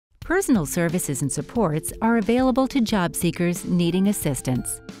Personal services and supports are available to job seekers needing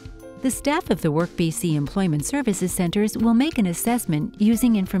assistance. The staff of the WorkBC Employment Services Centres will make an assessment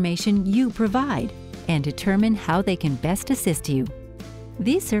using information you provide and determine how they can best assist you.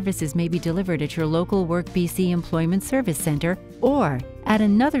 These services may be delivered at your local WorkBC Employment Service Centre or at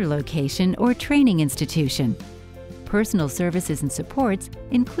another location or training institution. Personal services and supports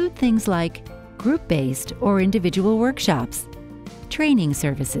include things like group-based or individual workshops, training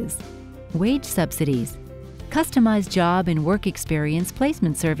services, wage subsidies, customized job and work experience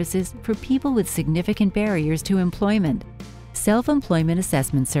placement services for people with significant barriers to employment, self-employment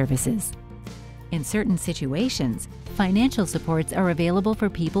assessment services. In certain situations, financial supports are available for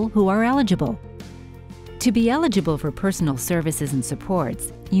people who are eligible. To be eligible for personal services and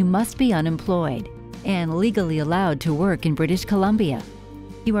supports, you must be unemployed and legally allowed to work in British Columbia.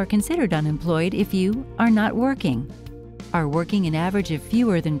 You are considered unemployed if you are not working, are working an average of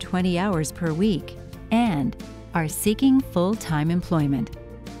fewer than 20 hours per week, and are seeking full-time employment,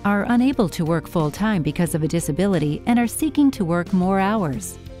 are unable to work full-time because of a disability and are seeking to work more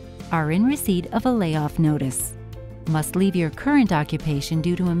hours, are in receipt of a layoff notice, must leave your current occupation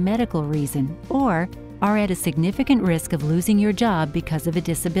due to a medical reason, or are at a significant risk of losing your job because of a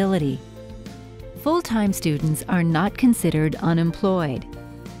disability. Full-time students are not considered unemployed.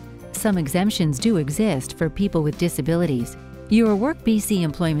 Some exemptions do exist for people with disabilities. Your WorkBC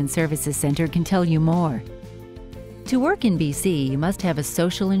Employment Services Centre can tell you more. To work in BC, you must have a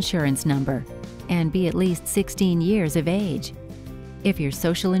social insurance number and be at least 16 years of age. If your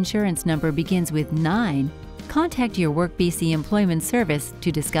social insurance number begins with 9, contact your WorkBC Employment Service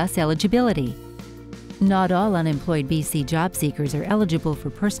to discuss eligibility. Not all unemployed BC job seekers are eligible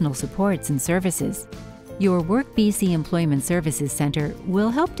for personal supports and services. Your WorkBC Employment Services Centre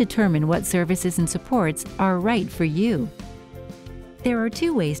will help determine what services and supports are right for you. There are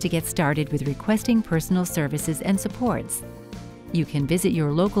 2 ways to get started with requesting personal services and supports. You can visit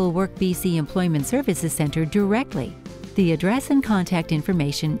your local WorkBC Employment Services Centre directly. The address and contact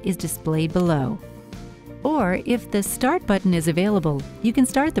information is displayed below. Or if the Start button is available, you can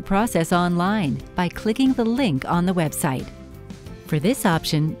start the process online by clicking the link on the website. For this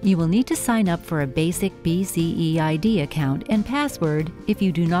option, you will need to sign up for a basic BCE account and password if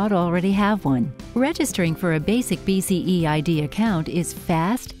you do not already have one. Registering for a basic BCE account is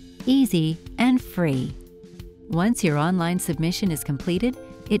fast, easy, and free. Once your online submission is completed,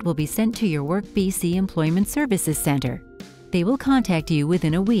 it will be sent to your WorkBC Employment Services Centre. They will contact you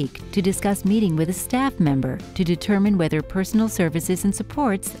within a week to discuss meeting with a staff member to determine whether personal services and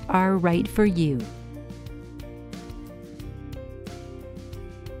supports are right for you.